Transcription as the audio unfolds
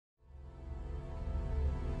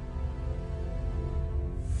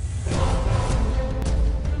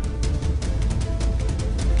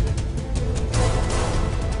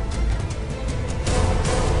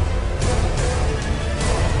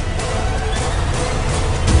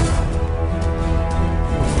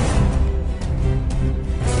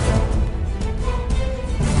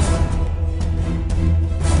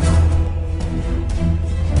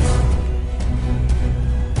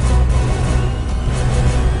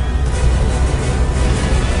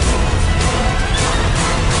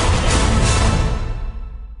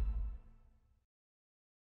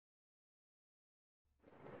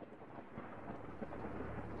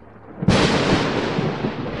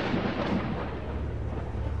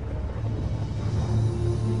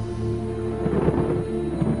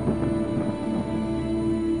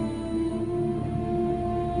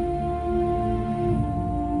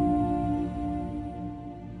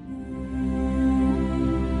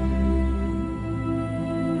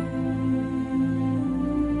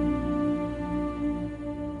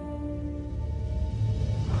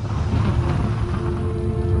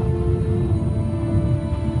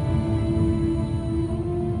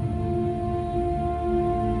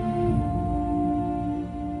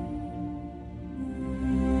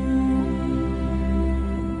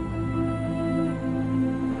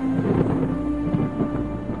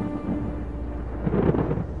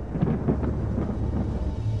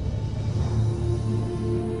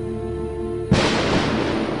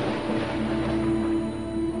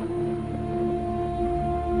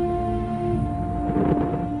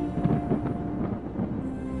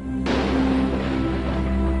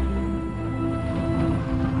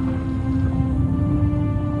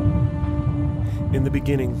In the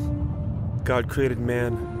beginning, God created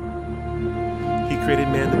man. He created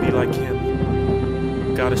man to be like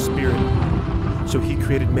him. God is spirit, so he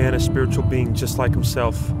created man a spiritual being just like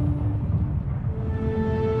himself.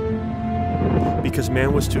 Because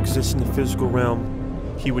man was to exist in the physical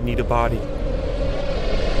realm, he would need a body.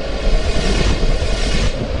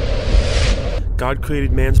 God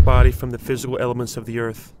created man's body from the physical elements of the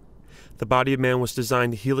earth. The body of man was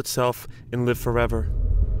designed to heal itself and live forever.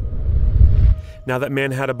 Now that man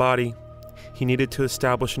had a body, he needed to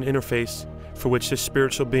establish an interface for which this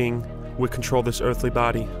spiritual being would control this earthly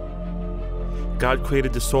body. God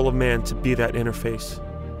created the soul of man to be that interface.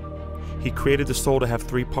 He created the soul to have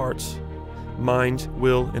three parts: mind,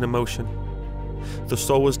 will, and emotion. The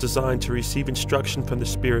soul was designed to receive instruction from the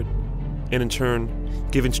spirit, and in turn,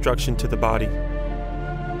 give instruction to the body.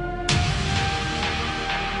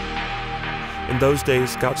 In those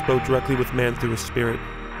days, God spoke directly with man through his spirit.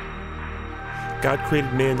 God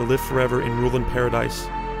created man to live forever and rule in paradise.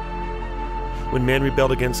 When man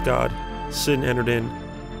rebelled against God, sin entered in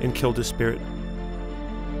and killed his spirit.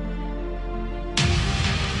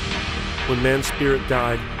 When man's spirit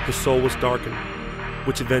died, his soul was darkened,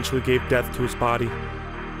 which eventually gave death to his body.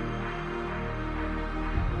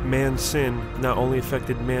 Man's sin not only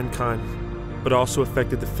affected mankind, but also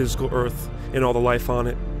affected the physical earth and all the life on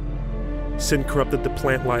it. Sin corrupted the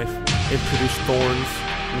plant life and produced thorns,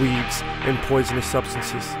 weeds, and poisonous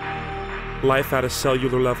substances. Life at a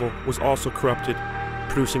cellular level was also corrupted,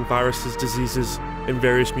 producing viruses, diseases, and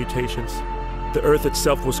various mutations. The earth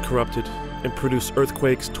itself was corrupted and produced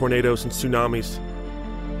earthquakes, tornadoes, and tsunamis.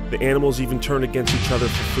 The animals even turned against each other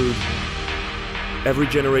for food. Every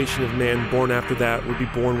generation of man born after that would be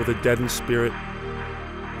born with a deadened spirit.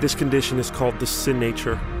 This condition is called the sin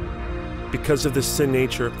nature. Because of this sin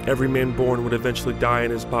nature, every man born would eventually die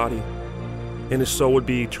in his body, and his soul would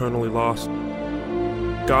be eternally lost.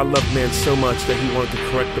 God loved man so much that he wanted to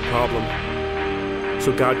correct the problem.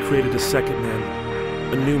 So God created a second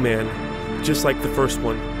man, a new man, just like the first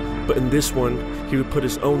one, but in this one, he would put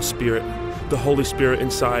his own spirit, the Holy Spirit,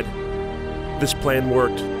 inside. This plan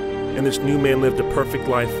worked, and this new man lived a perfect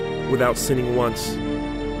life without sinning once.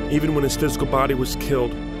 Even when his physical body was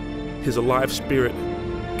killed, his alive spirit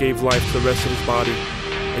gave life to the rest of his body,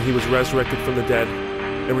 and he was resurrected from the dead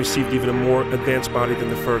and received even a more advanced body than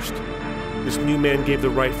the first. This new man gave the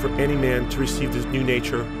right for any man to receive this new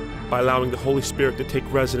nature by allowing the Holy Spirit to take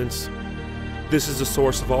residence. This is the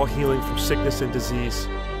source of all healing from sickness and disease.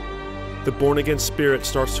 The born-again spirit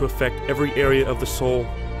starts to affect every area of the soul,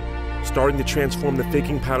 starting to transform the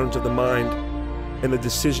thinking patterns of the mind and the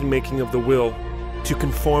decision-making of the will to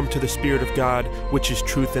conform to the Spirit of God, which is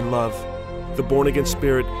truth and love. The born-again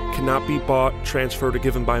spirit cannot be bought, transferred, or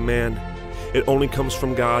given by man. It only comes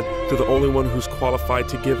from God through the only one who's qualified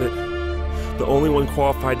to give it. The only one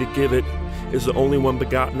qualified to give it is the only one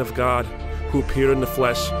begotten of God, who appeared in the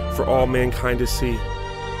flesh for all mankind to see.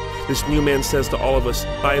 This new man says to all of us,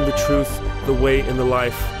 "I am the truth, the way, and the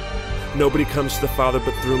life. Nobody comes to the Father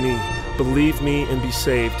but through me. Believe me and be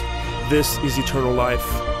saved. This is eternal life.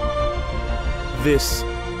 This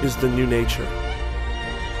is the new nature."